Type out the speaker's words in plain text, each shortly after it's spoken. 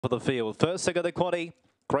For the field. First leg of the quaddie.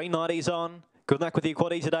 Green light is on. Good luck with your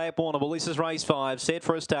quaddie today at Warrnambool. This is race 5. Set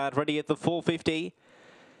for a start. Ready at the 450.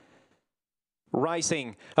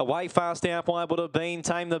 Racing away fast out wide would have been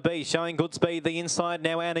Tame the Beast, showing good speed the inside.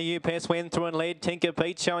 Now Anna Upes went through and led. Tinker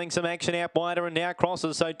Pete showing some action out wider and now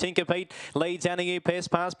crosses. So Tinker Pete leads Anna Upes,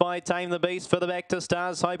 passed by Tame the Beast for the back to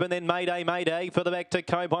Stars Hope, and then Mayday for the back to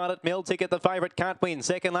Co-Pilot. Mill Ticket, the favourite, can't win.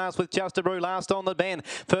 Second last with Just a Brew, last on the bend.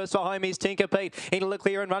 First for home is Tinker Pete. Into the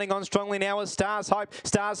clear and running on strongly now is Stars Hope.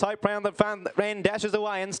 Stars Hope round the front and dashes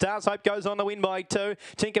away, and Stars Hope goes on to win by 2.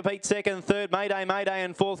 Tinker Pete second, third Mayday,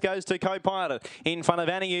 and fourth goes to Co-Pilot. In front of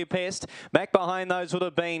Anna Upes. Back behind those would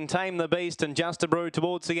have been Tame the Beast and Just a Brew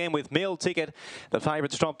towards the end with Mill Ticket. The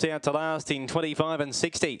favourites dropped out to last in 25 and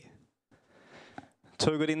 60.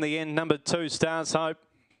 Too good in the end, number 2, Stars Hope.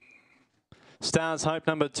 Stars Hope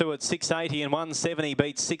number 2 at 680 and 170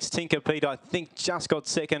 beats 6 Tinker Pete. I think just got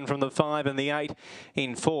second from the 5 and the 8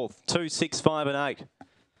 in fourth. 2, 6, 5 and 8.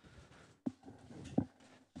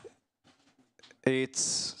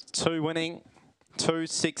 It's 2 winning. 2,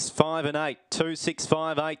 6, 5 and 8. 2, 6,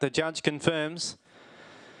 5, 8. The judge confirms.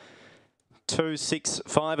 2, 6,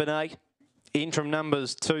 5 and 8. Interim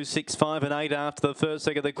numbers 2, 6, 5 and 8 after the first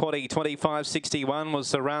leg of the quaddie. 25.61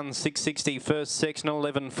 was the run. 6.60 first sectional.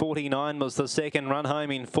 11.49 was the second run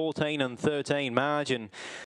home in 14 and 13 margin.